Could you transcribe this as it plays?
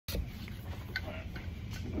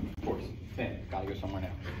Stand. Gotta go somewhere now.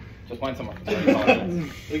 Just find somewhere.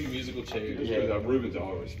 Like musical chairs. Yeah, Ruben's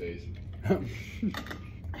all over his face. Alright.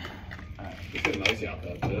 It's getting nice out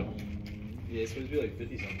there too. Yeah, it's supposed to be like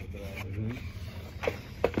 50 something today.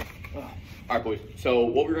 Alright, boys. So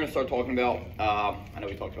what we're going to start talking about, I know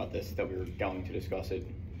we talked about this, that we were going to discuss it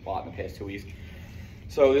a lot in the past 2 weeks.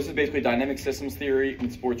 So this is basically dynamic systems theory in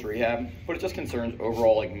sports rehab, but it just concerns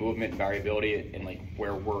overall like movement variability and like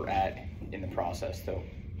where we're at in the process too.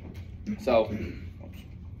 So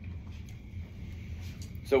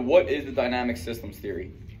what is the dynamic systems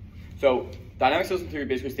theory? So dynamic systems theory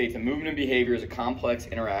basically states that movement and behavior is a complex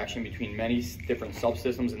interaction between many different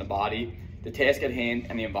subsystems in the body, the task at hand,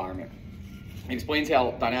 and the environment. It explains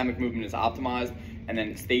how dynamic movement is optimized, and then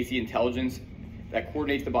it states the intelligence that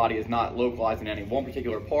coordinates the body is not localized in any one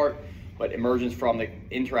particular part, but emerges from the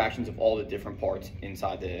interactions of all the different parts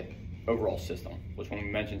inside the overall system, which when we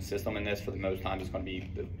mention system in this, for the most time, is going to be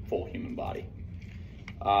the full human body.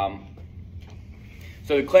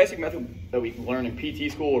 So the classic method that we learn in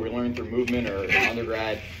PT school, or we learn through movement or in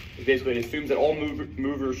undergrad, is basically it assumes that all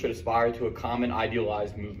movers should aspire to a common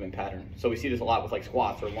idealized movement pattern. So we see this a lot with like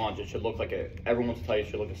squats or lunge. It should look like everyone wants to tell you it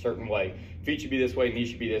should look a certain way. Feet should be this way, knees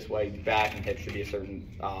should be this way, back and hips should be a certain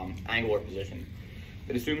angle or position.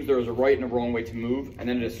 It assumes there is a right and a wrong way to move, and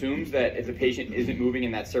then it assumes that if the patient isn't moving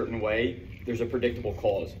in that certain way, there's a predictable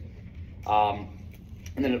cause.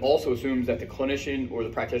 And then it also assumes that the clinician or the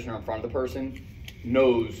practitioner in front of the person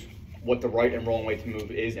knows what the right and wrong way to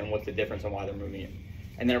move is and what's the difference and why they're moving it.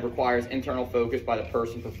 And then it requires internal focus by the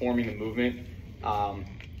person performing the movement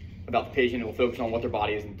about the patient. It will focus on what their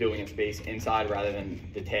body is doing in space inside rather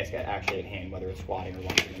than the task actually at hand, whether it's squatting or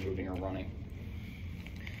lunging or moving or running.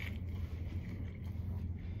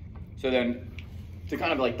 So then, to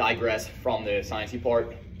kind of like digress from the sciencey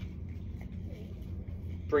part,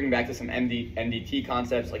 bringing back to some MDT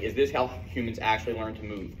concepts, like is this how humans actually learn to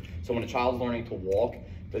move? So when a child's learning to walk,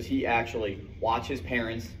 does he actually watch his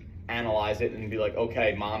parents, analyze it, and be like,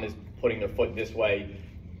 okay, mom is putting their foot this way,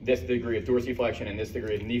 this degree of dorsiflexion and this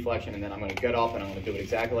degree of knee flexion, and then I'm going to get up and I'm going to do it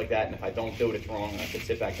exactly like that, and if I don't do it, it's wrong, and I should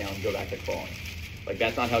sit back down and go back to crawling. Like,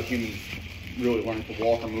 that's not how humans really learn to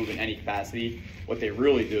walk or move in any capacity. What they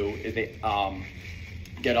really do is they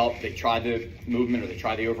get up, they try the movement or they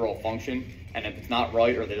try the overall function, and if it's not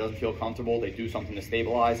right or they doesn't feel comfortable, they do something to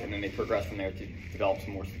stabilize, and then they progress from there to develop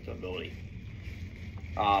some more stability.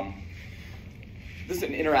 This is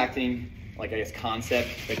an interacting, like I guess, concept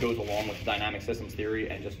that goes along with dynamic systems theory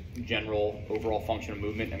and just general overall function of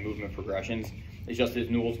movement and movement progressions. It's just this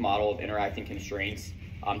Newell's model of interacting constraints.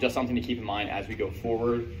 Just something to keep in mind as we go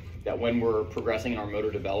forward, that when we're progressing in our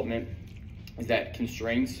motor development, is that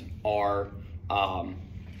constraints are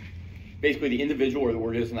basically the individual or the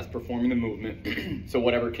organism that's performing the movement. So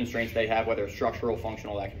whatever constraints they have, whether it's structural,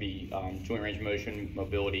 functional, that could be joint range of motion,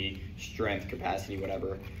 mobility, strength, capacity,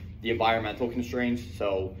 whatever. The environmental constraints,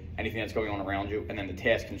 so anything that's going on around you, and then the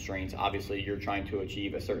task constraints. Obviously, you're trying to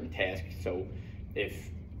achieve a certain task. So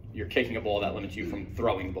if you're kicking a ball, that limits you from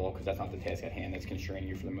throwing the ball because that's not the task at hand. That's constraining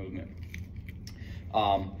you for the movement.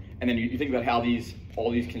 And then you think about how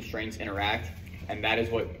all these constraints interact, and that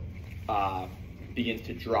is what begins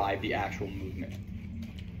to drive the actual movement.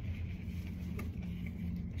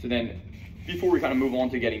 So then, before we kind of move on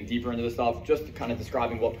to getting deeper into this stuff, just kind of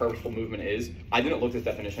describing what purposeful movement is. I didn't look this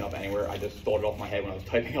definition up anywhere. I just thought it off my head when I was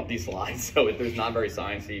typing up these slides, so there's not very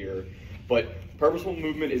sciencey but purposeful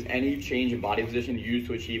movement is any change in body position used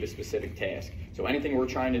to achieve a specific task. So anything we're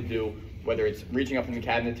trying to do, whether it's reaching up in the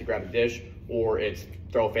cabinet to grab a dish or it's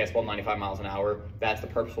throw a fastball 95 miles an hour, that's the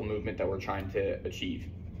purposeful movement that we're trying to achieve.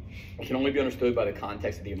 It can only be understood by the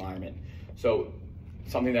context of the environment. So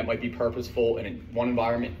something that might be purposeful in one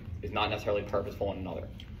environment is not necessarily purposeful in another.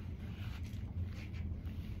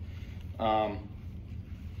 And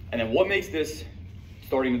then what makes this,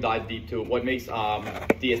 starting to dive deep to it, what makes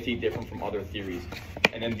DST different from other theories?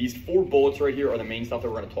 And then these 4 bullets right here are the main stuff that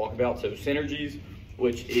we're going to talk about. So synergies,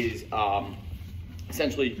 which is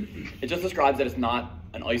essentially, it just describes that it's not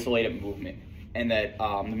an isolated movement, and that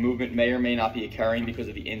the movement may or may not be occurring because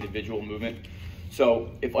of the individual movement.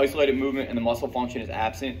 So if isolated movement and the muscle function is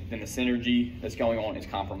absent, then the synergy that's going on is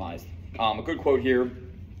compromised. A good quote here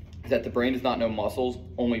is that the brain does not know muscles,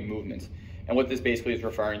 only movements. And what this basically is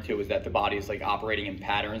referring to is that the body is like operating in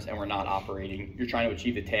patterns, and we're not operating. You're trying to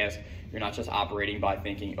achieve the task. You're not just operating by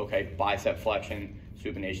thinking, okay, bicep flexion,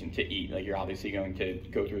 supination to eat. Like, you're obviously going to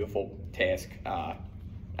go through the full task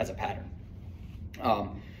as a pattern.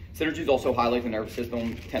 Synergies also highlight the nervous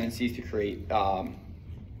system tendencies to create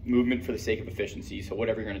movement for the sake of efficiency. So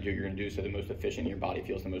whatever you're going to do so the most efficient, your body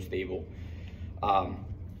feels the most stable.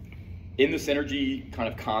 In the synergy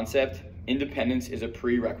kind of concept, independence is a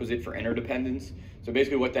prerequisite for interdependence. So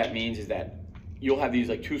basically what that means is that you'll have these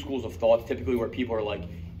like two schools of thoughts typically where people are like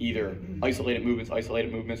either isolated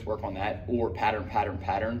movements, work on that, or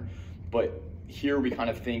pattern. But here we kind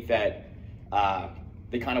of think that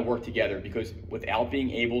they kind of work together, because without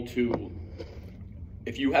being able to,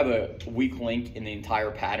 if you have a weak link in the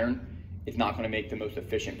entire pattern, it's not going to make the most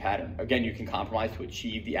efficient pattern. Again, you can compromise to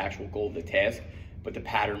achieve the actual goal of the task, but the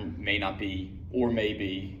pattern may not be, or may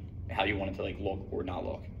be, how you want it to like look or not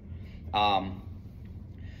look. And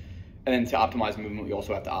then to optimize movement, we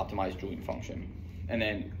also have to optimize joint function. And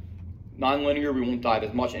then nonlinear, we won't dive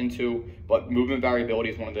as much into, but movement variability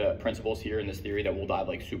is one of the principles here in this theory that we'll dive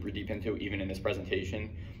like super deep into, even in this presentation.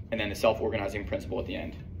 And then the self-organizing principle at the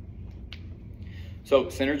end. So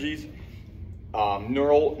synergies,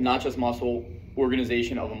 neural, not just muscle,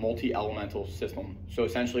 organization of a multi-elemental system. So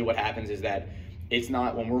essentially what happens is that it's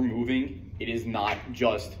not, when we're moving, it is not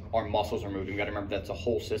just our muscles are moving. You gotta remember that's a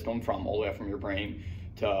whole system from all the way up from your brain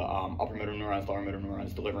to upper motor neurons, lower motor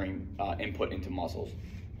neurons, delivering input into muscles.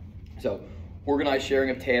 So organized sharing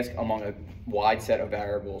of tasks among a wide set of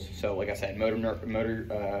variables. So like I said, motor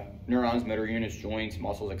neurons, motor units, joints,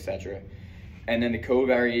 muscles, etc. And then the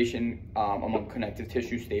covariation among connective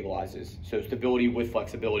tissue stabilizes. So stability with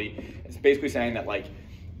flexibility. It's basically saying that like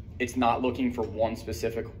it's not looking for one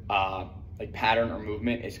specific like pattern or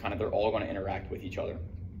movement. It's kind of, they're all going to interact with each other.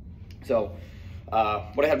 So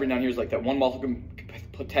what I have written down here is like that one muscle can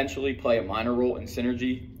potentially play a minor role in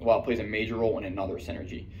synergy while it plays a major role in another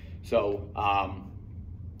synergy. So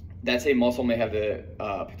that same muscle may have the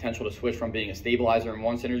potential to switch from being a stabilizer in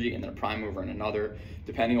one synergy and then a prime mover in another,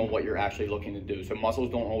 depending on what you're actually looking to do. So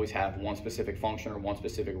muscles don't always have one specific function or one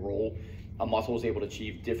specific role. A muscle is able to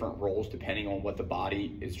achieve different roles depending on what the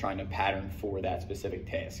body is trying to pattern for that specific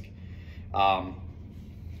task.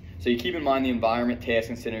 So you keep in mind the environment, task,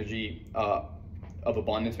 and synergy of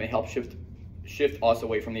abundance may help shift us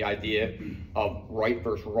away from the idea of right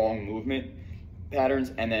versus wrong movement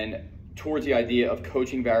patterns, and then towards the idea of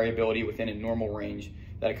coaching variability within a normal range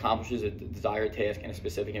that accomplishes a desired task in a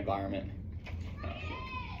specific environment. Go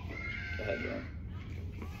ahead, Jerome.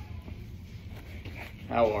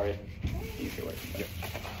 How are you? You feel like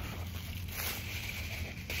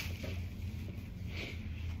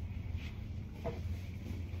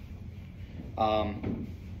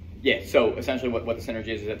yeah, so essentially what the synergy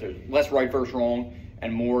is that there's less right versus wrong,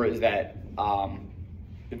 and more is that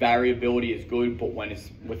the variability is good, but when it's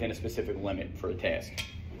within a specific limit for a task.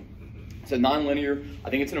 So nonlinear, I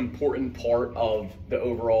think it's an important part of the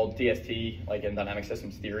overall DST, like in dynamic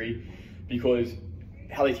systems theory, because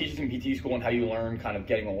how they teach us in PT school and how you learn kind of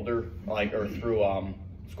getting older, like, or through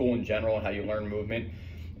school in general and how you learn movement,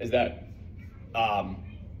 is that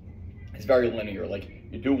it's very linear. Like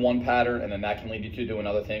you do one pattern and then that can lead you to do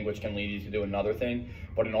another thing, which can lead you to do another thing.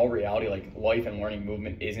 But in all reality, like life and learning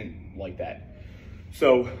movement isn't like that.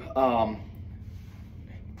 So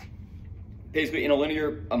basically in a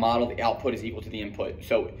linear model, the output is equal to the input.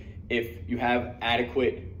 So if you have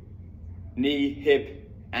adequate knee, hip,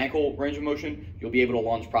 ankle range of motion, you'll be able to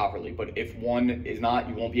lunge properly. But if one is not,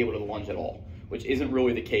 you won't be able to lunge at all, which isn't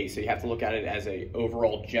really the case. So you have to look at it as a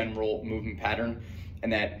overall general movement pattern.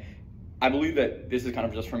 And that I believe that this is kind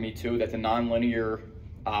of just for me too, that the nonlinear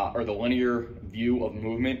or the linear view of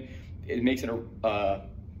movement, it makes it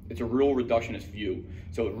it's a real reductionist view.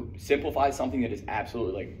 So it simplifies something that is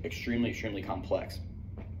absolutely like extremely complex.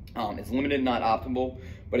 It's limited, not optimal,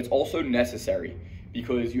 but it's also necessary,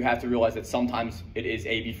 because you have to realize that sometimes it is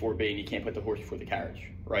A before B and you can't put the horse before the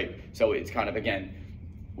carriage, right? So it's kind of, again,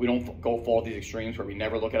 we don't go fall at these extremes where we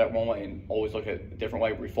never look at it one way and always look at it a different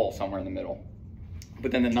way, we fall somewhere in the middle.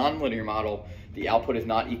 But then the nonlinear model, the output is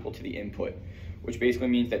not equal to the input, which basically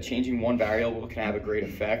means that changing one variable can have a great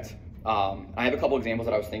effect. I have a couple examples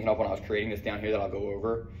that I was thinking of when I was creating this down here that I'll go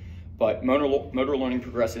over. But motor learning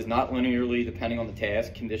progresses not linearly depending on the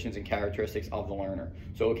task, conditions, and characteristics of the learner.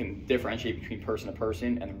 So it can differentiate between person to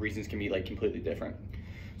person, and the reasons can be like completely different.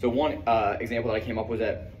 So one example that I came up with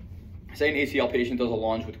that, say an ACL patient does a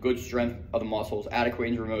lunge with good strength of the muscles, adequate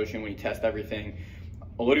range of motion when you test everything.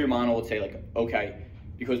 A linear model would say like, okay,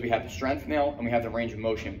 because we have the strength now and we have the range of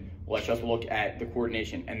motion, let's just look at the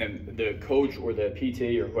coordination. And then the coach or the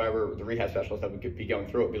PT or whoever, the rehab specialist that would be going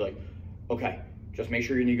through it would be like, okay, just make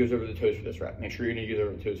sure your knee goes over the toes for this rep. Make sure your knee goes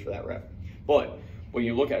over the toes for that rep. But when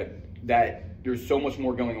you look at it, that there's so much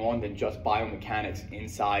more going on than just biomechanics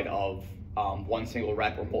inside of one single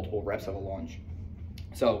rep or multiple reps of a lunge.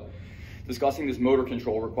 So discussing this motor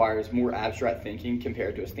control requires more abstract thinking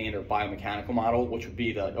compared to a standard biomechanical model, which would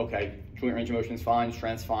be the, okay, joint range of motion is fine,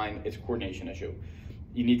 strength's fine, it's a coordination issue.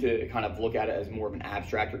 you need to kind of look at it as more of an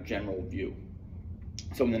abstract or general view.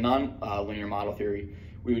 So in the non-linear model theory,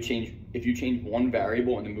 we would change, if you change one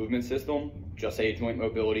variable in the movement system, just say joint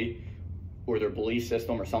mobility or their belief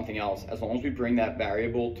system or something else, as long as we bring that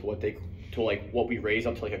variable to what we raise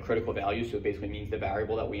up to like a critical value, so it basically means the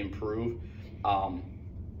variable that we improve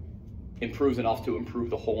improves enough to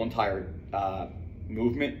improve the whole entire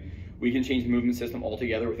movement, we can change the movement system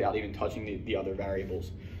altogether without even touching the other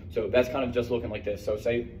variables. So that's kind of just looking like this. So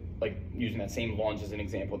say, like using that same lunge as an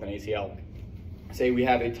example with an ACL, say we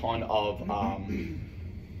have a ton of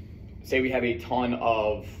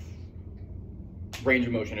range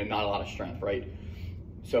of motion and not a lot of strength, right?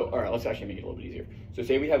 So, all right, let's actually make it a little bit easier. So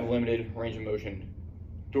say we have limited range of motion,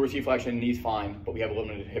 dorsiflexion, knees fine, but we have a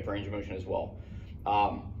limited hip range of motion as well.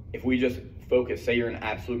 If we just focus, say you're an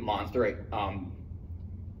absolute monster at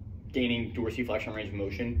gaining dorsiflexion range of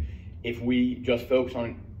motion, if we just focus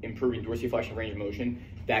on improving dorsiflexion range of motion,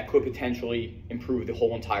 that could potentially improve the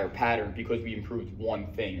whole entire pattern because we improved one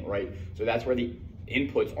thing, right? So that's where the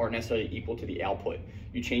inputs aren't necessarily equal to the output.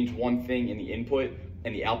 You change one thing in the input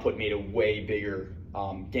and the output made a way bigger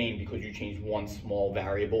gain because you changed one small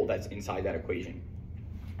variable that's inside that equation.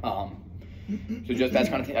 So just that's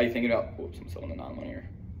kind of how you think about, oops, I'm still in the nonlinear.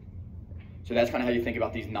 So that's kind of how you think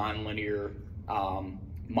about these nonlinear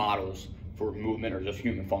models for movement or just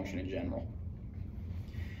human function in general.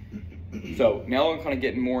 So now I'm kind of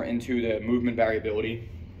getting more into the movement variability,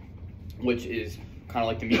 which is kind of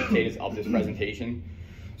like the meat and potatoes of this presentation.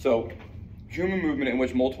 So human movement in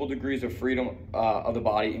which multiple degrees of freedom of the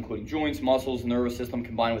body, including joints, muscles, nervous system,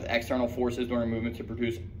 combined with external forces during movement to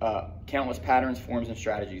produce countless patterns, forms, and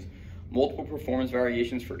strategies. Multiple performance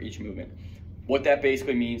variations for each movement. What that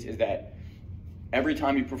basically means is that every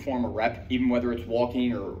time you perform a rep, even whether it's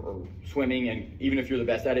walking or swimming, and even if you're the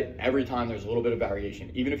best at it, every time there's a little bit of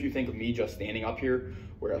variation. Even if you think of me just standing up here,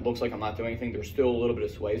 where it looks like I'm not doing anything, there's still a little bit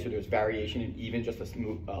of sway, so there's variation in even just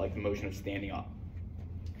like the motion of standing up.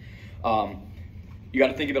 You got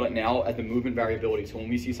to think about it now as the movement variability. So when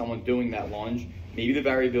we see someone doing that lunge, maybe the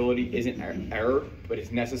variability isn't error, but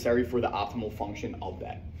it's necessary for the optimal function of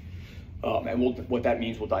that. And what that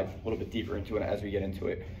means, we'll dive a little bit deeper into it as we get into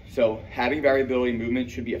it. So having variability in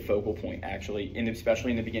movement should be a focal point, actually,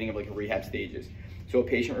 especially in the beginning of like a rehab stages. So a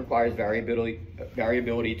patient requires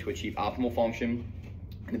variability to achieve optimal function,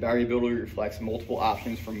 and the variability reflects multiple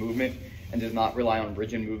options for movement and does not rely on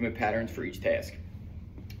rigid movement patterns for each task.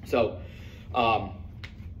 So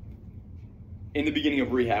in the beginning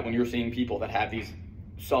of rehab, when you're seeing people that have these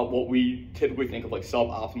what we typically think of like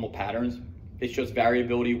suboptimal patterns, it's just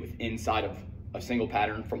variability inside of a single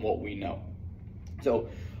pattern from what we know. So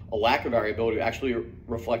a lack of variability will actually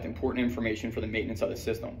reflect important information for the maintenance of the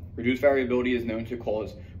system. Reduced variability is known to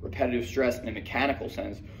cause repetitive stress in a mechanical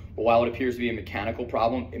sense, but while it appears to be a mechanical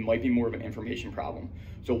problem, it might be more of an information problem.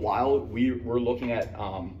 So while we're looking at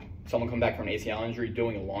someone come back from an ACL injury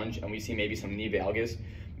doing a lunge and we see maybe some knee valgus,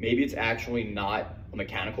 maybe it's actually not a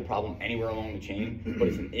mechanical problem anywhere along the chain, but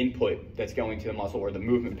it's an input that's going to the muscle or the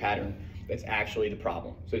movement pattern that's actually the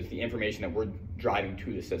problem. So it's the information that we're driving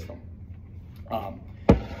to the system.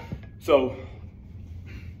 So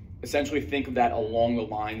essentially think of that along the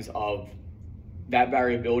lines of that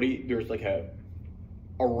variability, there's like a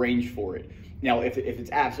range for it. Now, if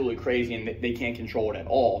it's absolutely crazy and they can't control it at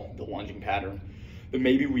all, the lunging pattern, then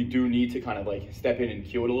maybe we do need to kind of like step in and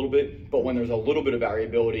cue it a little bit. But when there's a little bit of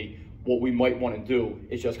variability, what we might want to do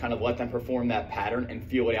is just kind of let them perform that pattern and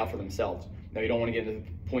feel it out for themselves. Now, you don't want to get to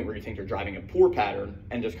the point where you think they're driving a poor pattern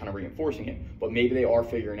and just kind of reinforcing it, but maybe they are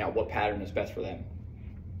figuring out what pattern is best for them.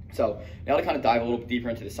 So now to kind of dive a little bit deeper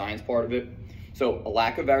into the science part of it. So a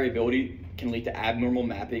lack of variability can lead to abnormal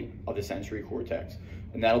mapping of the sensory cortex,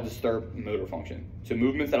 and that'll disturb motor function. So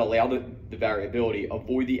movements that allow the variability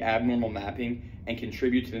avoid the abnormal mapping and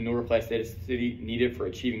contribute to the neuroplasticity needed for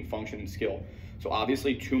achieving function and skill. So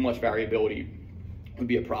obviously too much variability would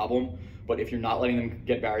be a problem, but if you're not letting them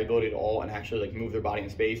get variability at all and actually like move their body in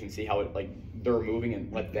space and see how it like they're moving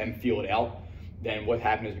and let them feel it out, then what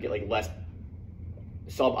happens is we get like less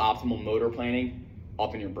suboptimal motor planning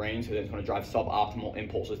up in your brain, so then it's going to drive suboptimal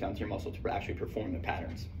impulses down to your muscle to actually perform the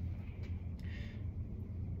patterns.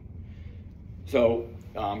 So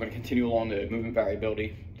I'm going to continue along the movement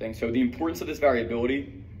variability thing. So the importance of this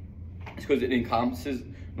variability is because it encompasses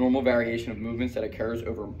normal variation of movements that occurs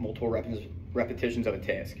over multiple repetitions of a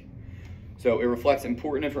task. So it reflects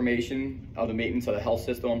important information of the maintenance of the health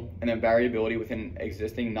system, and then variability within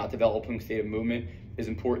existing, not developing state of movement is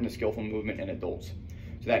important to skillful movement in adults.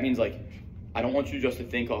 So that means like, I don't want you just to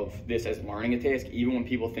think of this as learning a task. Even when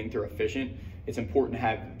people think they're efficient, it's important to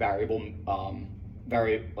have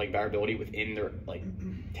variability within their like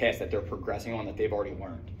tasks that they're progressing on that they've already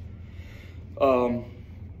learned.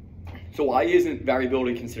 So why isn't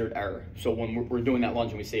variability considered error? So when we're doing that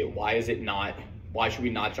lunge and we say it, why should we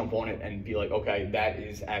not jump on it and be like, okay, that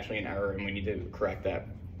is actually an error and we need to correct that?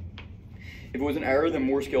 If it was an error, then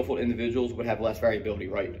more skillful individuals would have less variability,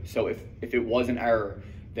 right? So if it was an error,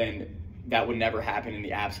 then that would never happen in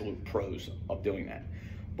the absolute pros of doing that.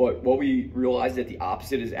 But what we realize is that the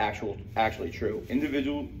opposite is actually true.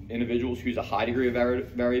 Individuals who use a high degree of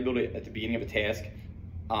variability at the beginning of a task,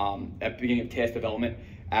 at the beginning of task development,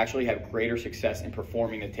 actually have greater success in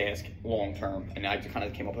performing the task long term. And I just kind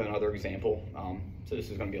of came up with another example. So this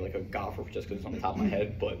is going to be like a golfer just because it's on the top of my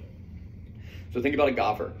head. But so think about a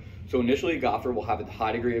golfer. So initially, a golfer will have a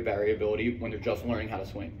high degree of variability when they're just learning how to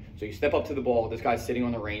swing. So you step up to the ball. This guy's sitting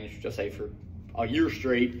on the range, just say for a year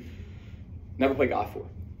straight, never played golf before.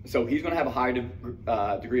 So he's going to have a high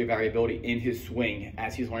degree of variability in his swing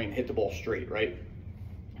as he's learning to hit the ball straight, right?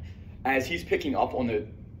 As he's picking up on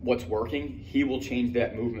what's working, he will change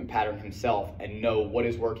that movement pattern himself and know what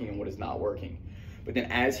is working and what is not working. But then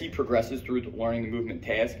as he progresses through learning the movement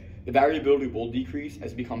task, the variability will decrease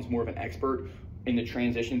as he becomes more of an expert in the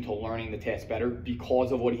transition to learning the task better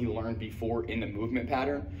because of what he learned before in the movement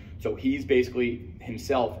pattern. So he's basically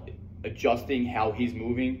himself adjusting how he's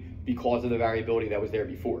moving because of the variability that was there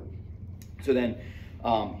before. So then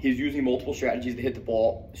he's using multiple strategies to hit the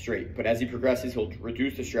ball straight, but as he progresses, he'll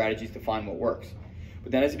reduce the strategies to find what works.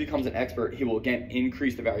 But then as he becomes an expert, he will again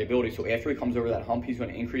increase the variability. So after he comes over that hump, he's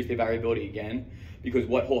going to increase the variability again, because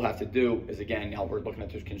what he'll have to do is, again, now we're looking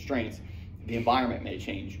at those constraints, the environment may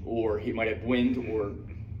change, or he might have wind, or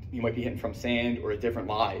he might be hitting from sand or a different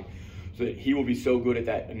lie. So that he will be so good at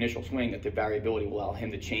that initial swing that the variability will allow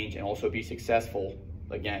him to change and also be successful.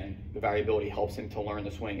 Again, the variability helps him to learn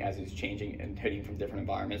the swing as he's changing and hitting from different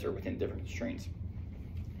environments or within different constraints.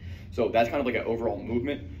 So that's kind of like an overall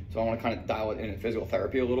movement. So I want to kind of dial it in physical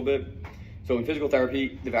therapy a little bit. So in physical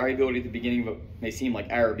therapy, the variability at the beginning of it may seem like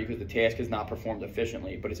error because the task is not performed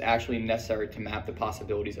efficiently, but it's actually necessary to map the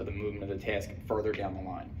possibilities of the movement of the task further down the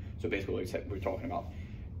line. So basically what we're talking about,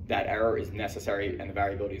 that error is necessary and the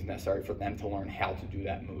variability is necessary for them to learn how to do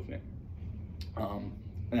that movement.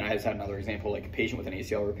 And then I just had another example, like a patient with an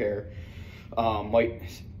ACL repair might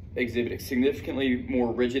exhibit a significantly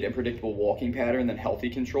more rigid and predictable walking pattern than healthy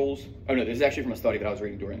controls. Oh no, this is actually from a study that I was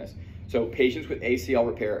reading during this. So patients with ACL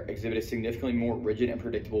repair exhibit a significantly more rigid and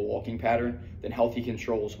predictable walking pattern than healthy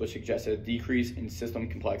controls, which suggests a decrease in system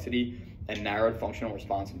complexity and narrowed functional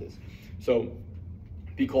responsiveness. So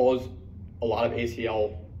because a lot of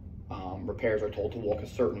ACL repairs are told to walk a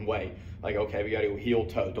certain way, like, okay, we got to go heel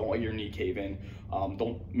toe, don't let your knee cave in,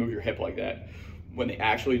 don't move your hip like that. When they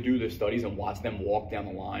actually do the studies and watch them walk down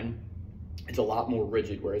the line, it's a lot more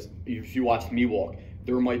rigid. Whereas if you watch me walk,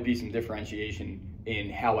 there might be some differentiation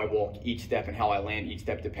in how I walk each step and how I land each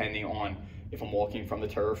step, depending on if I'm walking from the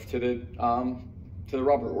turf to the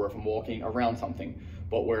rubber, or if I'm walking around something.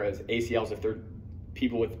 But whereas ACLs, if they're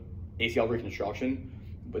people with ACL reconstruction,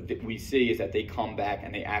 what we see is that they come back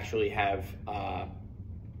and they actually have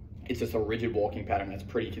it's just a rigid walking pattern that's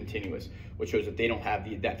pretty continuous, which shows that they don't have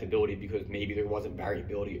the adaptability because maybe there wasn't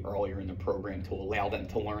variability earlier in the program to allow them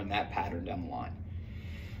to learn that pattern down the line.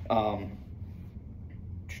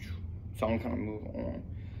 So I'm going to move on.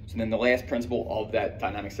 So then the last principle of that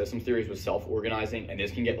dynamic systems theory was self-organizing, and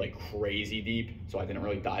this can get like crazy deep. So I didn't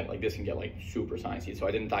really dive, like this can get like super sciencey, so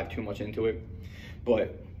I didn't dive too much into it.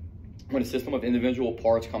 But when a system of individual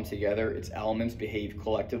parts comes together, its elements behave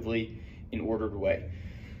collectively in ordered way.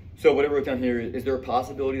 So what I wrote down here is there a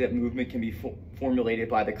possibility that movement can be formulated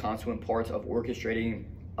by the constituent parts of orchestrating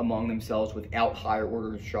among themselves without higher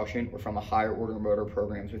order instruction or from a higher order motor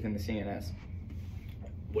programs within the CNS?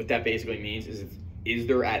 What that basically means is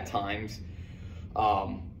there at times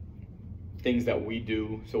things that we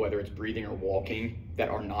do, so whether it's breathing or walking, that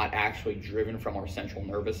are not actually driven from our central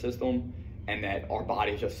nervous system, and that our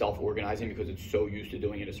body is just self-organizing because it's so used to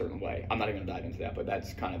doing it a certain way. I'm not even gonna dive into that, but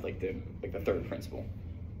that's kind of like the third principle,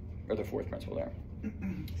 or the fourth principle there.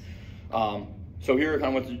 So here I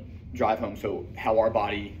kind of want to drive home, so how our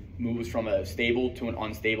body moves from a stable to an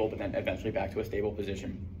unstable, but then eventually back to a stable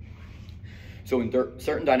position. So in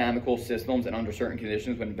certain dynamical systems and under certain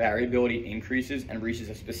conditions, when variability increases and reaches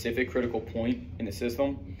a specific critical point in the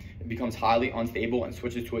system, it becomes highly unstable and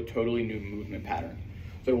switches to a totally new movement pattern.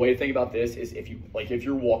 So the way to think about this is if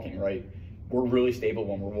you're walking, right, we're really stable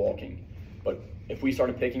when we're walking. But if we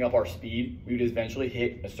started picking up our speed, we would eventually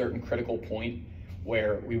hit a certain critical point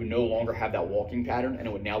where we would no longer have that walking pattern and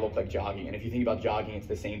it would now look like jogging. And if you think about jogging, it's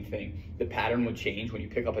the same thing. The pattern would change when you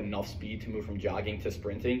pick up enough speed to move from jogging to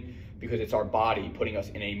sprinting, because it's our body putting us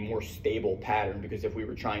in a more stable pattern. Because if we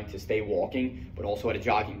were trying to stay walking but also at a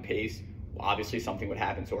jogging pace, well, obviously something would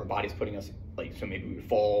happen. So our body's putting us, like, so maybe we would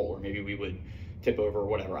fall, or maybe we would tip over or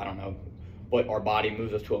whatever, I don't know. But our body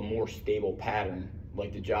moves us to a more stable pattern,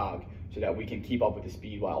 like the jog, so that we can keep up with the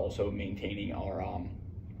speed while also maintaining our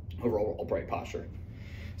overall upright posture.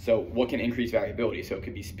 So what can increase variability? So it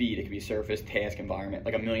could be speed, it could be surface, task, environment,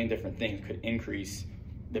 like a million different things could increase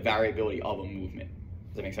the variability of a movement.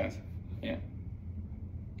 Does that make sense? Yeah.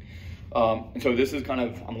 And so this is kind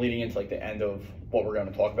of, I'm leading into like the end of what we're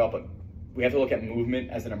going to talk about, but we have to look at movement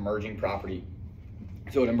as an emerging property.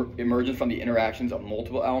 So it emerges from the interactions of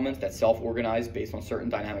multiple elements that self-organize based on certain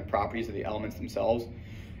dynamic properties of the elements themselves,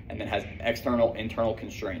 and then has external, internal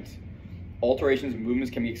constraints. Alterations in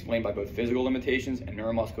movements can be explained by both physical limitations and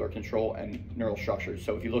neuromuscular control and neural structures.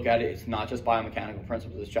 So if you look at it, it's not just biomechanical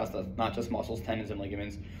principles, it's just not just muscles, tendons, and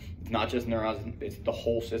ligaments, it's not just neurons, it's the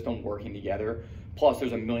whole system working together. Plus,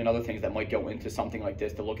 there's a million other things that might go into something like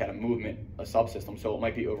this to look at a movement, a subsystem. So it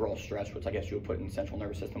might be overall stress, which I guess you would put in the central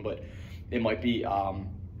nervous system, but it might be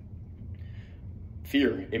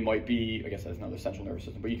fear, it might be, I guess that's another central nervous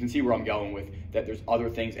system, but you can see where I'm going with that. There's other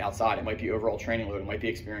things outside. It might be overall training load, it might be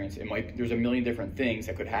experience, there's a million different things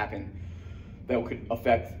that could happen that could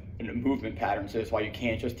affect a movement pattern. So that's why you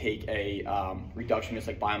can't just take a reductionist,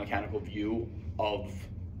 like biomechanical view of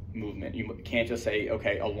movement. You can't just say,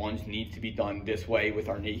 okay, a lunge needs to be done this way with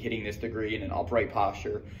our knee hitting this degree in an upright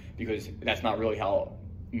posture, because that's not really how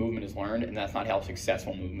movement is learned, and that's not how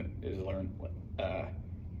successful movement is learned.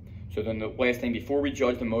 So then the last thing, before we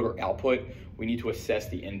judge the motor output, we need to assess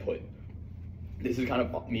the input. This is kind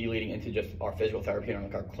of me leading into just our physical therapy and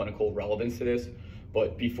like our clinical relevance to this.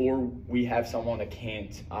 But before we have someone that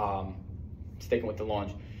can't, sticking with the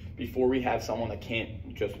lunge, before we have someone that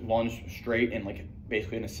can't just lunge straight and like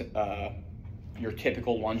basically in your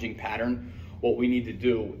typical lunging pattern, what we need to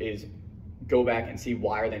do is go back and see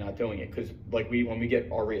why are they not doing it. Because like when we get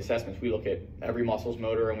our reassessments, we look at every muscle's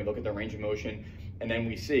motor and we look at their range of motion, and then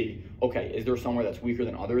we see, okay, is there somewhere that's weaker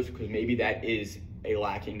than others? Because maybe that is a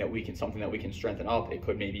lacking that we can, something that we can strengthen up. It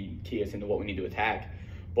could maybe key us into what we need to attack.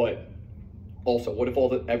 But also, what if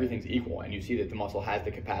everything's equal and you see that the muscle has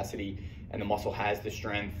the capacity and the muscle has the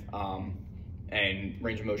strength and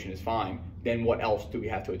range of motion is fine? Then what else do we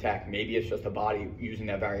have to attack? Maybe it's just the body using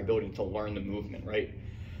that variability to learn the movement, right?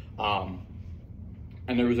 And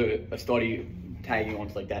there was a study tagging on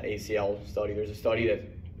to like that ACL study. There's a study that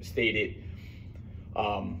stated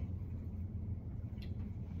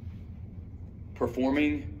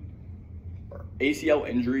performing ACL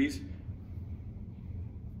injuries,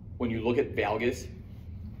 when you look at valgus,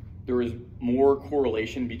 there is more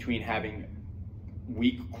correlation between having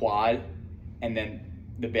weak quad and then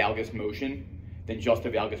the valgus motion than just the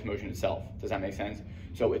valgus motion itself. Does that make sense?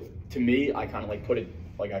 So to me, I kind of like put it,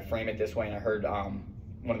 like I frame it this way, and I heard one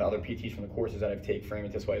of the other PTs from the courses that I've taken frame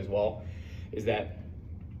it this way as well, is that,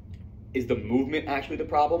 is the movement actually the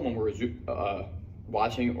problem when we're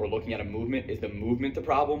watching or looking at a movement? Is the movement the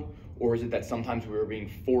problem? Or is it that sometimes we are being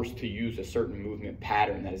forced to use a certain movement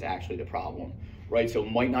pattern that is actually the problem, right? So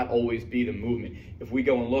it might not always be the movement. If we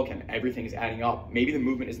go and look and everything's adding up, maybe the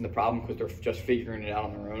movement isn't the problem because they're just figuring it out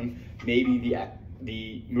on their own. Maybe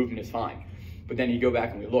the movement is fine. But then you go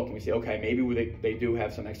back and we look and we say, okay, maybe they do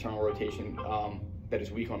have some external rotation that is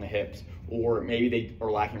weak on the hips, or maybe they are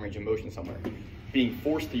lacking range of motion somewhere. Being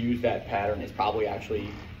forced to use that pattern is probably actually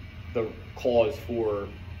the cause for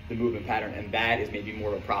the movement pattern, and that is maybe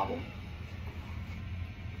more of a problem.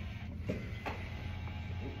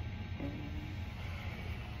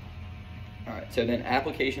 All right, so then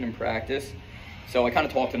application and practice. So I kind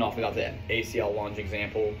of talked enough about the ACL lunge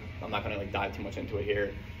example. I'm not going to like dive too much into it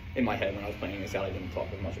here. In my head when I was planning this out, I didn't talk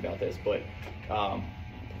as much about this, but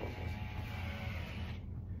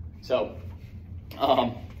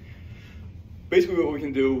basically what we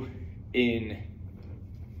can do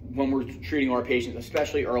when we're treating our patients,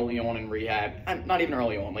 especially early on in rehab, and not even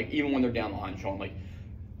early on, like even when they're down the line, Sean, like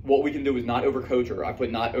what we can do is not overcoach, or I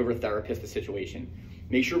put not over therapist the situation.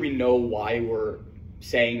 Make sure we know why we're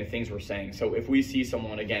saying the things we're saying. So if we see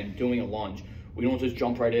someone, again, doing a lunge, we don't just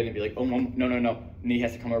jump right in and be like, oh, no, knee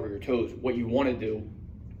has to come over your toes. What you want to do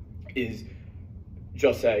is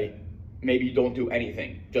just say, maybe you don't do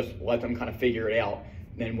anything. Just let them kind of figure it out.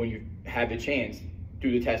 Then when you have the chance,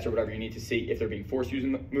 do the test or whatever you need to see if they're being forced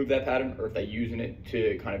to move that pattern, or if they're using it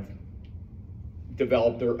to kind of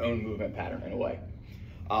develop their own movement pattern in a way.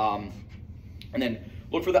 And then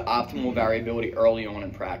look for the optimal variability early on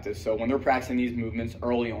in practice. So when they're practicing these movements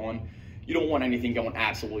early on, you don't want anything going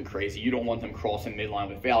absolutely crazy. You don't want them crossing midline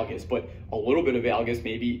with valgus, but a little bit of valgus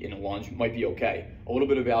maybe in a lunge might be okay. A little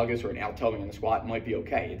bit of valgus or an out towing in the squat might be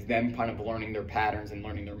okay. It's them kind of learning their patterns and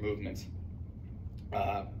learning their movements.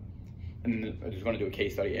 And then I'm just going to do a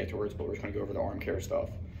case study afterwards, but we're just going to go over the arm care stuff.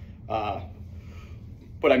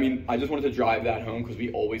 But I mean, I just wanted to drive that home because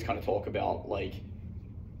we always kind of talk about, like,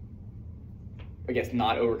 I guess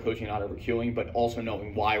not overcoaching, not overcueing, but also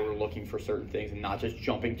knowing why we're looking for certain things and not just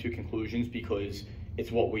jumping to conclusions because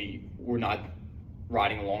it's what we're not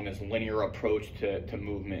riding along this linear approach to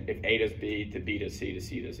movement. If A does B, to B does C, to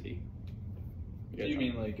C does E. You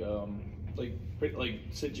mean like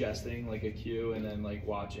suggesting like a cue and then like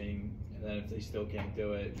watching, and then if they still can't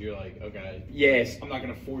do it, you're like, okay, yes, I'm not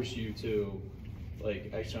gonna force you to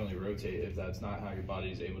like externally rotate if that's not how your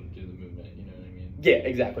body is able to do the movement. You know what I mean? Yeah,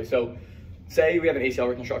 exactly. So say we have an ACL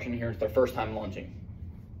reconstruction here, it's their first time lunging.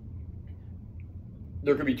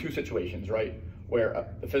 There could be two situations, right? Where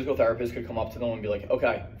the physical therapist could come up to them and be like,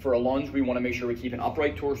 okay, for a lunge, we want to make sure we keep an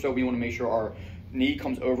upright torso. We want to make sure our knee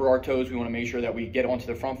comes over our toes. We want to make sure that we get onto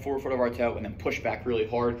the front forefoot of our toe and then push back really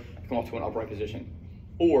hard to come up to an upright position.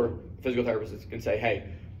 Or the physical therapist can say,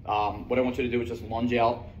 hey, what I want you to do is just lunge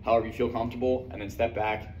out however you feel comfortable and then step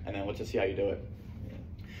back and then let's just see how you do it.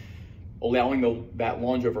 Allowing that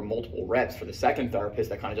lunge over multiple reps for the second therapist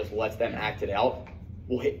that kind of just lets them act it out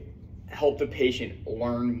will help the patient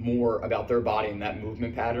learn more about their body and that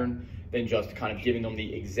movement pattern than just kind of giving them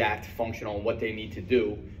the exact function on what they need to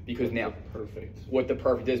do, because now what the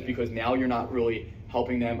perfect is, because now you're not really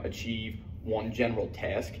helping them achieve one general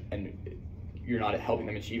task and you're not helping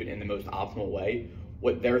them achieve it in the most optimal way.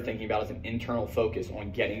 What they're thinking about is an internal focus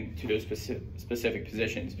on getting to those specific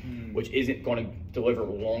positions, which isn't going to deliver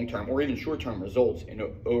long-term or even short-term results in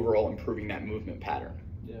overall improving that movement pattern.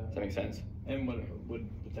 Yeah. Does that make sense? And would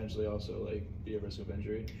potentially also like be a risk of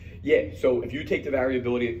injury. Yeah. So if you take the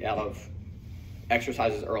variability out of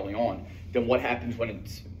exercises early on, then what happens when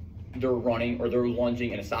they're running or they're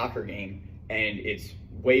lunging in a soccer game and it's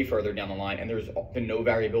way further down the line and there's been no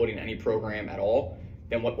variability in any program at all?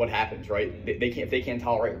 Then what happens, right? If they can't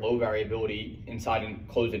tolerate low variability inside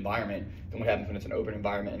a closed environment, then what happens when it's an open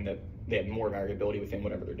environment and that they have more variability within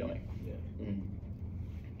whatever they're doing? Yeah.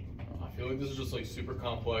 I feel like this is just like super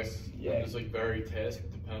complex and just like very task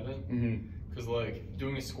dependent. Because like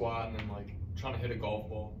doing a squat and then like trying to hit a golf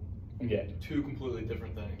ball, two completely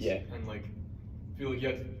different things. Yeah. And like I feel like you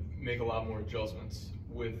have to make a lot more adjustments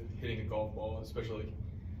with hitting a golf ball, especially like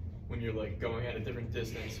when you're like going at a different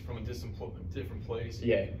distance from a different place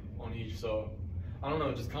on each. So I don't know,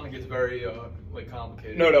 it just kind of gets very like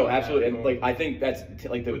complicated. No, absolutely. And like I think that's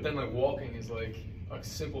like but then like walking is like a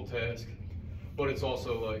simple task, but it's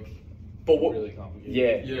also like really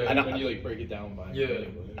complicated. Yeah. And then you like break it down by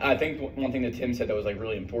I think one thing that Tim said that was like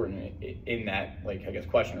really important in that, like, I guess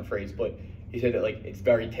question or phrase, but he said that like it's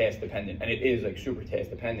very task dependent, and it is like super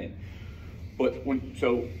task dependent. But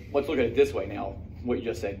so let's look at it this way now. What you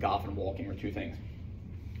just said, golf and walking are two things,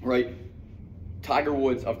 right? Tiger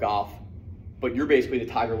Woods of golf, but you're basically the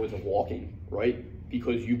Tiger Woods of walking, right?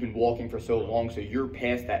 Because you've been walking for so long, so you're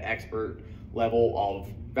past that expert level of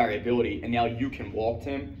variability, and now you can walk,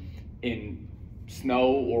 Tim, in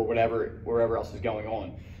snow or wherever else is going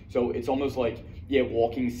on. So it's almost like, yeah,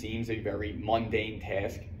 walking seems a very mundane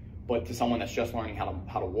task, but to someone that's just learning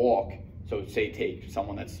how to walk, so say take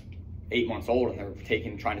someone that's 8 months old and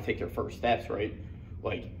they're trying to take their first steps, right?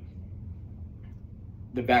 Like,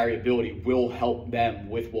 the variability will help them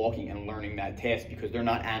with walking and learning that task because they're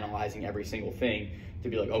not analyzing every single thing to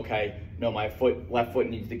be like, okay, no, my left foot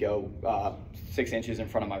needs to go 6 inches in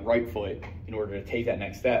front of my right foot in order to take that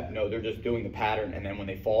next step. No, they're just doing the pattern, and then when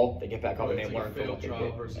they fall, they get back up and they learn from what they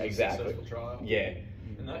did. Exactly. Trial. Yeah.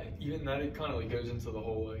 And that it kind of like goes into the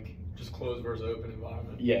whole like just closed versus open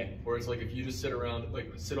environment. Yeah. Where it's like if you just sit around,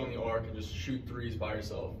 like sit on the arc and just shoot threes by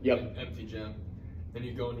yourself in an empty gym, then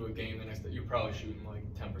you go into a game the next day, you're probably shooting like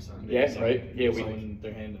 10%. Yeah, right. Yeah, someone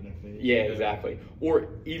their hand in their face. Yeah, exactly. Or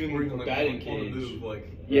even like batting on cage. the move, like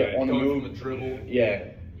on the move, from a dribble.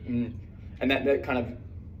 Yeah, and that kind of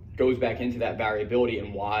goes back into that variability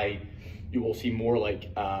and why you will see more like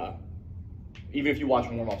even if you watch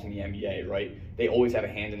warm-ups in the NBA, right? They always have a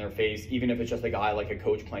hand in their face, even if it's just a guy like a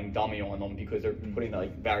coach playing dummy on them because they're putting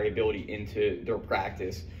like variability into their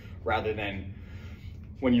practice rather than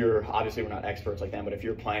when you're, obviously we're not experts like them, but if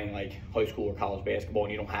you're playing like high school or college basketball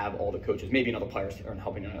and you don't have all the coaches, maybe another players are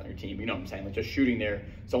helping you on your team, you know what I'm saying? Like just shooting there,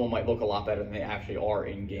 someone might look a lot better than they actually are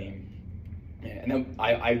in game. And then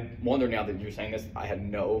I wonder now that you're saying this, I had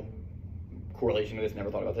no correlation to this,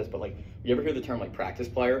 never thought about this, but like, you ever hear the term like practice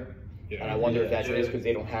player? Yeah. And I wonder if that's what it is, because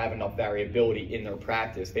they don't have enough variability in their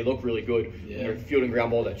practice. They look really good when they're fielding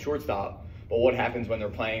ground balls at shortstop, but what happens when they're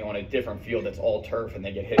playing on a different field that's all turf and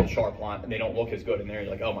they get hit a sharp line and they don't look as good, and they're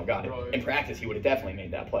like, oh my God. Right. In practice, he would have definitely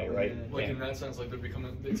made that play, right? Like in that sense, like they're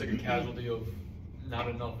becoming, it's like a casualty of not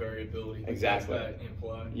enough variability. Exactly. That in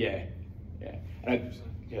play. Yeah. And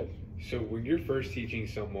So when you're first teaching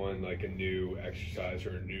someone like a new exercise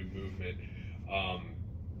or a new movement,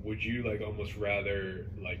 would you like almost rather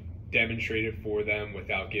like demonstrate it for them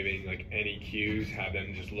without giving like any cues, have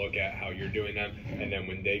them just look at how you're doing them, and then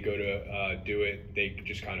when they go to do it, they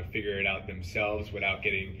just kind of figure it out themselves without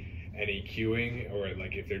getting any cueing? Or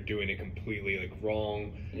like if they're doing it completely like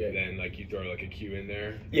wrong, then like you throw like a cue in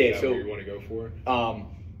there? Is that what you want to go for?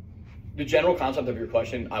 The general concept of your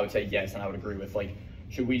question, I would say yes, and I would agree with, like,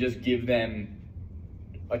 should we just give them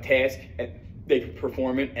a task and they can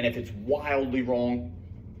perform it, and if it's wildly wrong,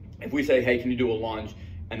 if we say, hey, can you do a lunge,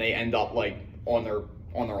 and they end up like on their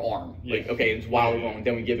arm, like, okay, it's wildly wrong,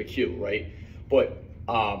 then we give a cue, right? But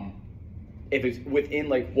if it's within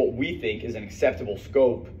like what we think is an acceptable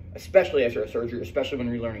scope, especially after a surgery, especially when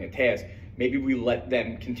relearning a task, maybe we let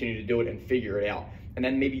them continue to do it and figure it out, and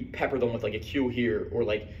then maybe pepper them with like a cue here, or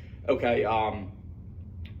like, okay,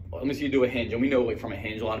 let me see you do a hinge. And we know like from a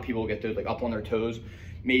hinge, a lot of people get to like up on their toes.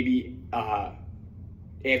 Maybe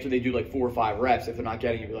after they do like 4 or 5 reps, if they're not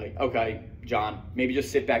getting it, be like, okay, John, maybe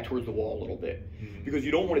just sit back towards the wall a little bit. Because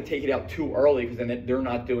you don't want to take it out too early, because then they're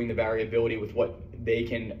not doing the variability with what they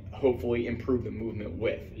can hopefully improve the movement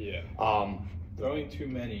with. Throwing too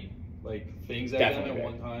many like things at them at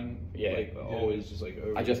one time, always just like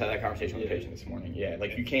over. I just had that conversation with a patient this morning.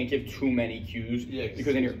 Like you can't give too many cues,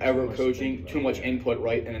 because then you're ever coaching too much input,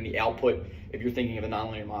 right? And then the output, if you're thinking of a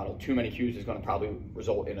nonlinear model, too many cues is going to probably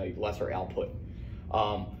result in a lesser output.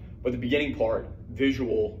 But the beginning part,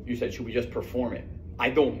 visual, you said, should we just perform it? I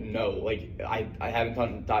don't know. Like I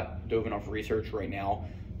haven't dove enough research right now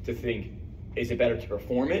to think, is it better to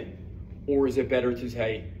perform it, or is it better to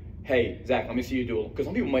say, hey, Zach, let me see you do it. Because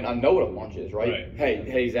some people might not know what a lunge is, right?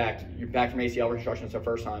 Hey, Zach, you're back from ACL reconstruction. It's the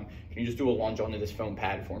first time. Can you just do a lunge onto this foam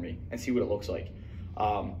pad for me and see what it looks like?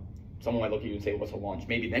 Someone might look at you and say, what's a lunge?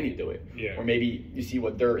 Maybe then you do it. Or maybe you see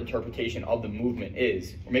what their interpretation of the movement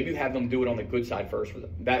is. Or maybe you have them do it on the good side first.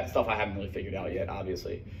 That stuff I haven't really figured out yet,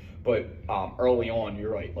 obviously. But early on,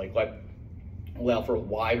 you're right. Like, allow for a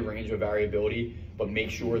wide range of variability, but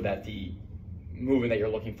make sure that the movement that you're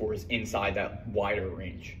looking for is inside that wider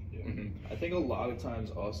range. I think a lot of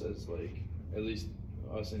times us as like, at least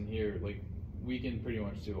us in here, like we can pretty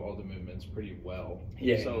much do all the movements pretty well.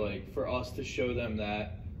 So like for us to show them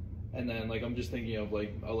that, and then like I'm just thinking of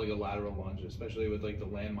like a lateral lunge, especially with like the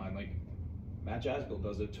landmine. Like Matt Jaskill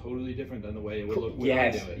does it totally different than the way it would look when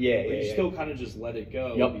I do it. But you still kind of just let it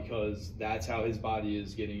go because that's how his body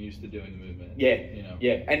is getting used to doing the movement. You know?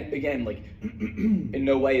 And again, like in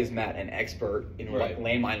no way is Matt an expert in like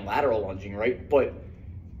landmine lateral lunging, right? But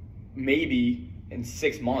maybe in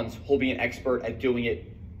 6 months he'll be an expert at doing it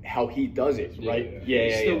how he does it, right?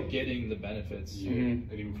 He's still getting the benefits. And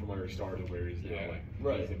even from where he started, where he's now,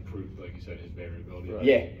 like he's improved, like you said, his variability.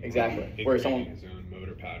 Exactly. Where someone his own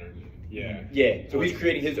motor pattern. So he's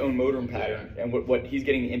creating his own motor pattern, and what he's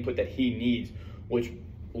getting the input that he needs, which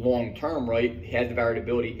long term, right, he has the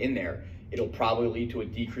variability in there. It'll probably lead to a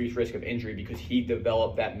decreased risk of injury because he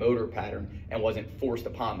developed that motor pattern and wasn't forced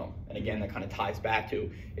upon them. And again, that kind of ties back to,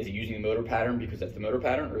 is he using the motor pattern because that's the motor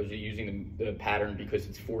pattern, or is he using the pattern because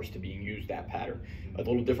it's forced to being used that pattern? A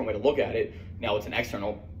little different way to look at it. Now it's an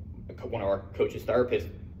external, one of our coaches, therapists,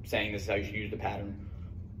 saying this is how you should use the pattern,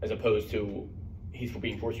 as opposed to he's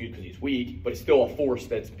being forced to use because he's weak, but it's still a force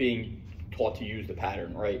that's being taught to use the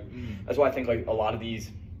pattern, right? That's why I think like a lot of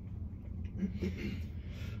these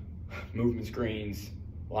movement screens,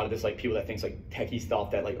 a lot of this like people that thinks like techie stuff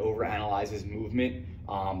that like overanalyzes movement,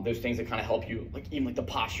 those things that kind of help you, like even like the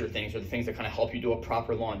posture things or the things that kind of help you do a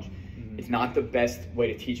proper lunge. It's not the best way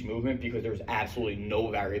to teach movement because there's absolutely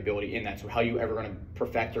no variability in that. So how are you ever going to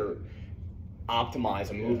perfect or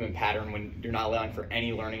optimize a movement pattern when you're not allowing for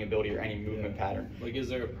any learning ability or any movement pattern? Like, is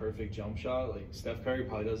there a perfect jump shot? Like Steph Curry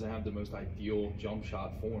probably doesn't have the most ideal jump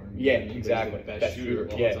shot form. Exactly. He's the best shooter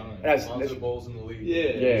of all time. Lots of balls in the league.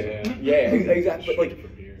 Exactly. But like,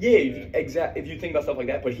 if you think about stuff like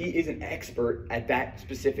that, but he is an expert at that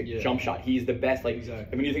specific jump shot. He's the best. Like,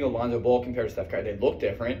 when you think of Lonzo Ball compared to Steph Curry, they look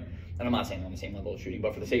different. And I'm not saying they're on the same level of shooting,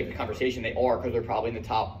 but for the sake of the conversation, they are, because they're probably in the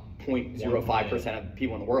top 0.05% of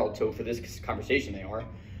people in the world. So for this conversation, they are,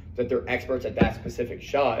 that they're experts at that specific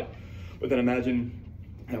shot. But then imagine,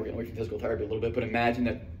 I know we're getting away from physical therapy a little bit, but imagine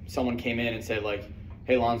that someone came in and said like,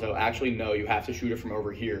 hey, Lonzo, actually, no, you have to shoot it from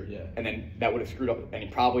over here. Yeah. And then that would have screwed up,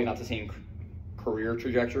 and probably not the same career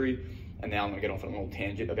trajectory. And now I'm going to get off on a little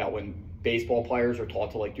tangent about when baseball players are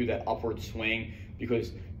taught to like do that upward swing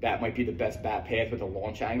because that might be the best bat path with a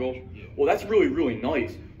launch angle. Yeah. Well, that's really, really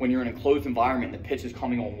nice when you're in a closed environment and the pitch is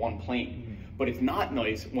coming on one plane. Mm-hmm. But it's not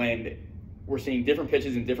nice when we're seeing different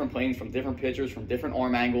pitches in different planes from different pitchers, from different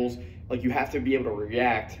arm angles. Like, you have to be able to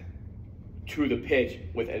react to the pitch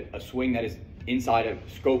with a swing that is inside a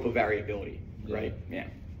scope of variability, right? Yeah.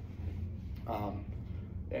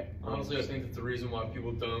 Yeah. Honestly, I think that the reason why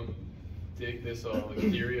people don't dig this like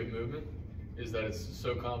theory of movement is that it's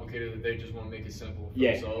so complicated that they just want to make it simple for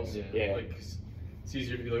themselves. Yeah. Like, it's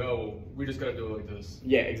easier to be like, oh, well, we just got to do it like this.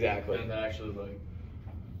 Yeah, exactly. And to actually like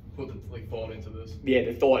put the thought into this. Yeah,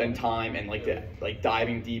 the thought and time and like the like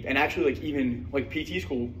diving deep, and actually like even like PT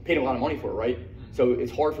school paid a lot of money for it, right? Mm-hmm. So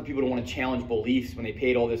it's hard for people to want to challenge beliefs when they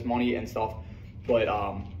paid all this money and stuff. But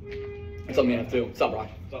it's something you have to do. What's up, Rock?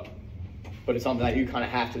 What's up? But it's something that you kind of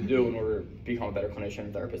have to do in order to become a better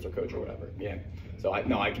clinician, therapist, or coach, or whatever. Yeah. So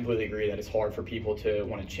I completely agree that it's hard for people to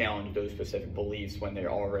want to challenge those specific beliefs when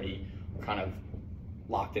they're already kind of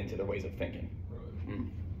locked into their ways of thinking. Right. Mm.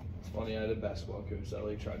 It's funny, I had a basketball coach that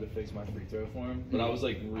like tried to fix my free throw for him, but I was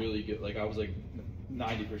like really good. Like I was like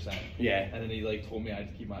 90%. Yeah. And then he like told me I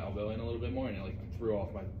had to keep my elbow in a little bit more, and it like threw off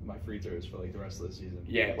my free throws for like the rest of the season.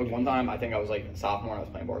 Yeah. Like one time, I think I was like a sophomore, and I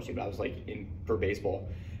was playing varsity, but I was like for baseball,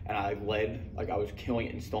 and I led, like I was killing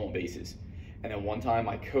it in stolen bases. And then one time,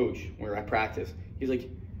 my coach, when we were at practice, he's like,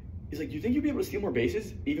 do you think you'd be able to steal more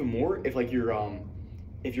bases, even more, if like your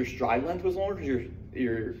stride length was longer, because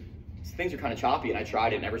your things are kind of choppy? And I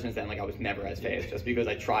tried it, and ever since then, like I was never as fast, just because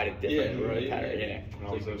I tried it different. Yeah, right. Yeah. When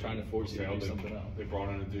I was like trying to force you to do something else. They brought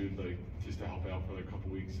in a dude like just to help out for like a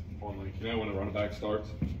couple weeks on like, you know, when a running back starts,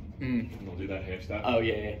 and they'll do that half step. Oh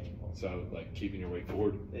yeah. So like keeping your weight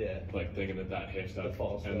forward. Yeah. Like thinking that half step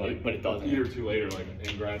falls, and right? like, but it doesn't. A year or two later, like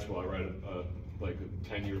in grad school, I read like a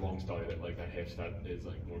 10-year long study that like that half step is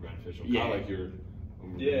like more beneficial. Yeah. Kind of like your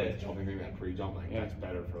like, jumping thing, that pre-jump, like that's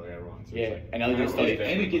better for like everyone. So it's, like, and I just study,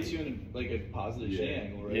 and it gets you in like a positive shit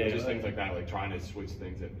angle, right? Yeah, just things like that, like trying to switch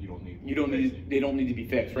things that you don't need. They don't need to be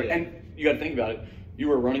fixed, right? And you got to think about it. You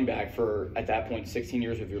were a running back for, at that point, 16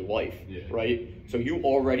 years of your life, right? So you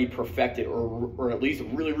already perfected, or at least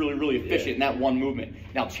really, really, really efficient in that one movement.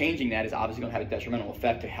 Now changing that is obviously going to have a detrimental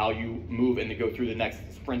effect to how you move and to go through the next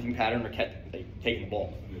sprinting pattern or taking the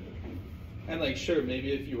ball. And like, sure,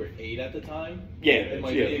 maybe if you were 8 at the time, it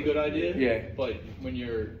might be a good idea. Yeah. But when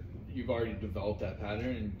you've already developed that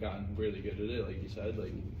pattern and gotten really good at it, like you said,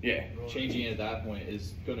 like changing it at that point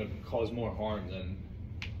is going to cause more harm than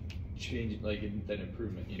than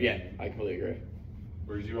improvement. You know? Yeah, I completely agree.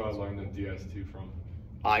 Where did you learn the DS2 from?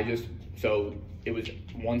 So it was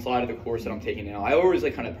one side of the course that I'm taking now. I always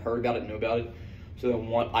like kind of heard about it, know about it. So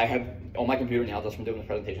then I have on my computer now, just from doing this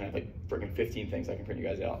presentation, I have like freaking 15 things I can print you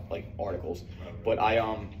guys out, like articles. But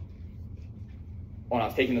when I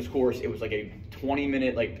was taking this course, it was like a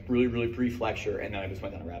 20-minute, like really, really brief lecture, and then I just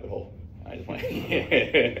went down a rabbit hole. I just went,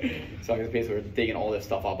 So I was basically digging all this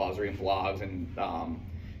stuff up. I was reading blogs and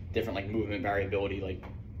different like movement variability. Like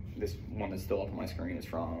this one that's still up on my screen is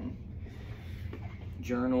from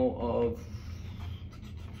Journal of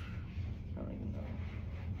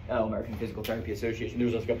American Physical Therapy Association. There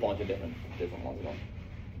was just like a bunch of different ones of them.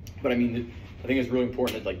 But I mean, I think it's really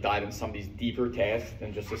important to like dive into some of these deeper tasks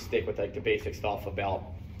than just to stick with like the basic stuff about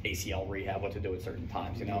ACL rehab, what to do at certain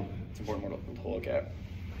times. You know, it's important to look at.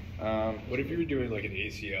 What if you were doing like an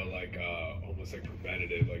ACL, like almost like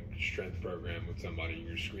preventative, like strength program with somebody, and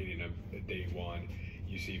you're screening them at day one?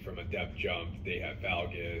 You see from a depth jump, they have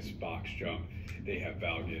valgus, box jump, they have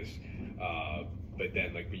valgus. But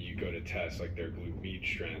then like when you go to test like their glute med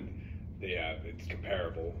strength, it's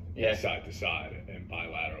comparable side to side and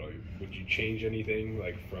bilaterally. Would you change anything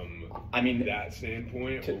like from that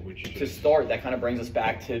standpoint, or would you to start? That kind of brings us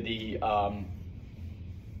back to the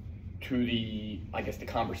I guess the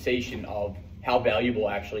conversation of how valuable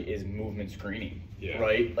actually is movement screening,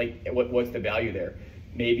 right? Like what's the value there?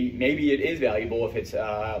 Maybe it is valuable if it's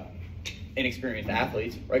inexperienced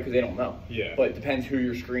athletes, right? Because they don't know. Yeah. But it depends who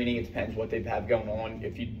you're screening. It depends what they have going on.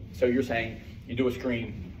 So you're saying you do a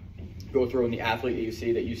screen, go through, and the athlete that you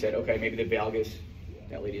see that you said, okay, maybe the valgus,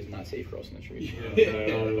 that lady is not safe crossing the street.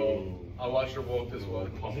 I watched her walk this way.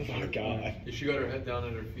 Oh my god. She got her head down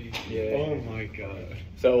on her feet. Yeah. Oh my god.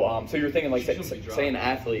 So so you're thinking like say an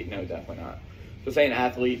athlete, no, definitely not. So say an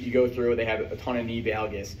athlete, you go through, they have a ton of knee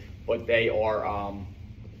valgus, but they are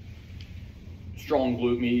strong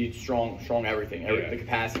glute med, strong everything. The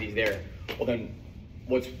capacity's there. Well then,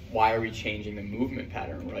 why are we changing the movement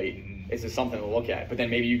pattern, right? It's just something to look at. But then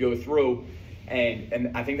maybe you go through,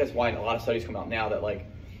 and I think that's why a lot of studies come out now that like,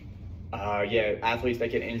 athletes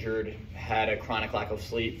that get injured had a chronic lack of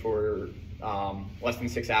sleep for less than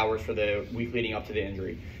 6 hours for the week leading up to the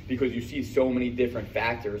injury, because you see so many different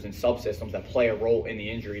factors and subsystems that play a role in the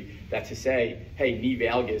injury, that to say, hey, knee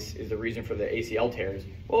valgus is the reason for the ACL tears,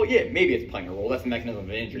 well, yeah, maybe it's playing a role. That's the mechanism of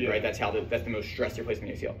the injury, right? That's the most stress you're placing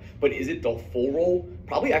in the ACL. But is it the full role?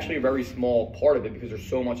 Probably actually a very small part of it, because there's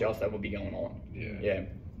so much else that would be going on. Yeah.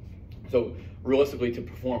 So realistically, to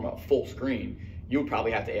perform a full screen, you would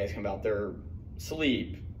probably have to ask him about their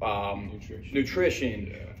sleep,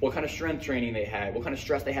 nutrition, what kind of strength training they had, what kind of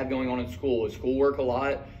stress they have going on in school. Is schoolwork a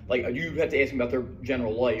lot? Like, you have to ask them about their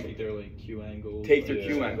general life. Take their Q angle.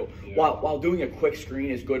 Q angle. While doing a quick screen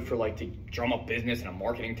is good for like to drum up business and a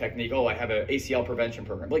marketing technique. Oh, I have an ACL prevention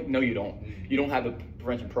program. Like, no, you don't. You don't have a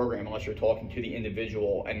prevention program unless you're talking to the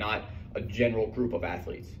individual and not a general group of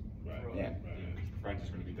athletes. Yeah. Prevention is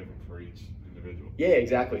going to be different for each individual. Yeah,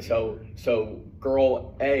 exactly. So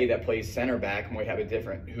girl A that plays center back might have a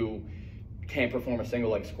different, who can't perform a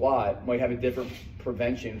single leg squat, might have a different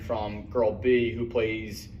prevention from girl B who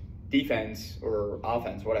plays defense or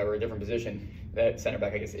offense, whatever, a different position. That center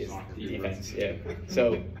back, I guess, is defense. Yeah.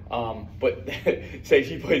 So, but say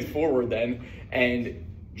she plays forward then, and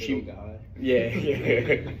she.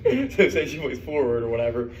 So say she plays forward or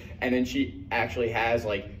whatever, and then she actually has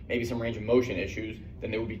like maybe some range of motion issues,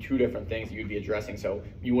 then there would be two different things that you'd be addressing. So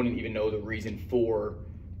you wouldn't even know the reason for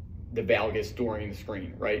the valgus during the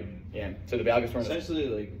screen, right? Yeah. So the valgus during essentially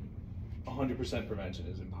like 100% prevention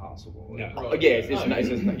is impossible. Like,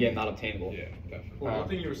 it's not obtainable. Yeah, definitely. Well, one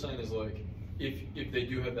thing you were saying is like if they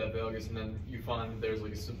do have that valgus and then you find that there's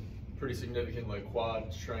like a pretty significant like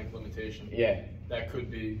quad strength limitation. Yeah. That could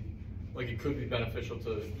be. Like, it could be beneficial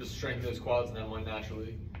to just strengthen those quads, and that might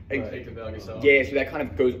naturally take the valgus out. Yeah, so that kind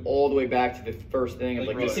of goes all the way back to the first thing of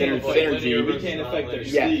like the synergy. We can't affect their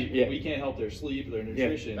sleep. We can't help their sleep, their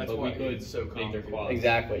nutrition, that's but why we could make their quads.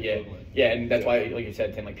 Exactly. Yeah, and that's why, like you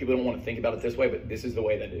said, Tim, like people don't want to think about it this way, but this is the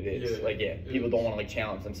way that it is. People don't want to like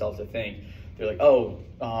challenge themselves to think. They're like,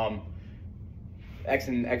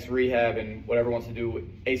 X rehab and whatever wants to do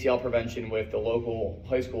ACL prevention with the local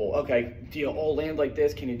high school. Okay, do you all land like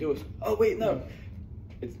this? Can you do it? Oh wait, no.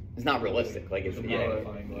 It's not realistic. Like it's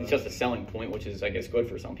just a selling point, which is I guess good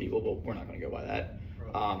for some people, but we're not going to go by that.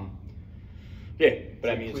 Right.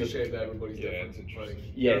 But I mean, it's cliche that everybody's different. It's like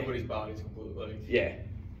everybody's body's completely like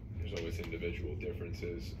There's always individual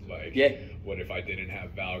differences. Like, what if I didn't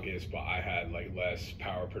have valgus, but I had like less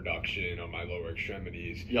power production on my lower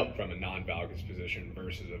extremities from a non-valgus position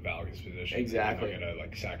versus a valgus position? Exactly. I'm gonna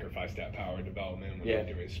like sacrifice that power development when I'm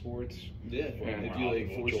doing sports. If you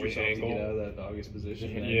like force yourself to get out of that valgus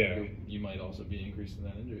position, then you might also be increasing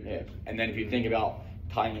that injury. Yeah. And then if you think about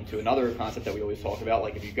tying into another concept that we always talk about,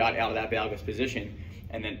 like if you got out of that valgus position,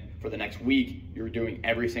 and then for the next week, you're doing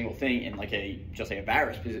every single thing in like a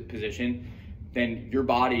varus position, then your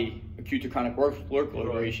body, acute to chronic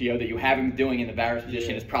workload ratio that you haven't been doing in the varus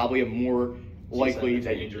position is probably a more likely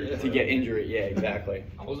to get injury. Yeah, exactly.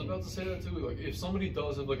 I was about to say that too. Like if somebody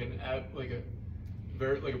does have like a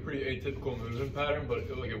pretty atypical movement pattern, but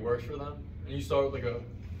it works for them, and you start with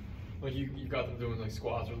you got them doing like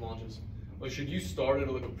squats or lunges. Like, should you start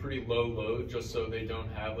at like a pretty low load just so they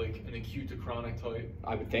don't have like an acute to chronic type?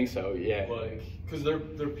 I would think so, yeah. Like, because they're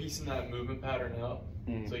piecing that movement pattern out.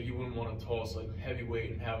 So you wouldn't want to toss like heavy weight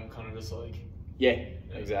and have them kind of just like. Yeah,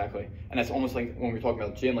 exactly. And that's almost like when we were talking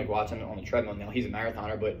about the gym, like watching him on the treadmill. Now he's a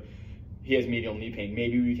marathoner, but he has medial knee pain.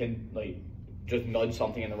 Maybe we can like just nudge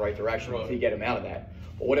something in the right direction to get him out of that.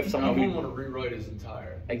 But what if someone? I wouldn't want to rewrite his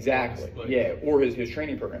entire. Exactly. Or his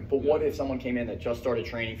training program. But what if someone came in that just started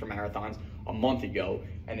training for marathons a month ago,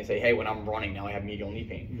 and they say, hey, when I'm running now I have medial knee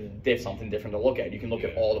pain. They have something different to look at. You can look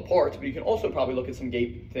at all the parts, but you can also probably look at some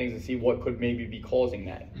gait things and see what could maybe be causing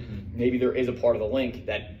that. Maybe there is a part of the link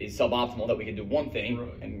that is suboptimal that we can do one thing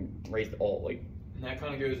and raise all like. And that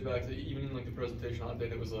kind of goes back to even in like the presentation I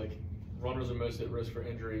did. It was like runners are most at risk for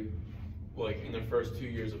injury, like in their first 2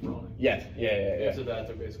 years of running. Yes. After that,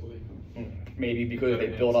 they're basically. Maybe because they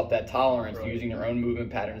build up that tolerance to using their own movement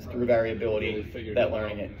patterns through variability, that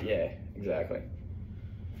learning it. Yeah, exactly.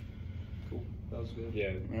 Cool. That was good.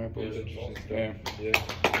 Yeah. Yeah.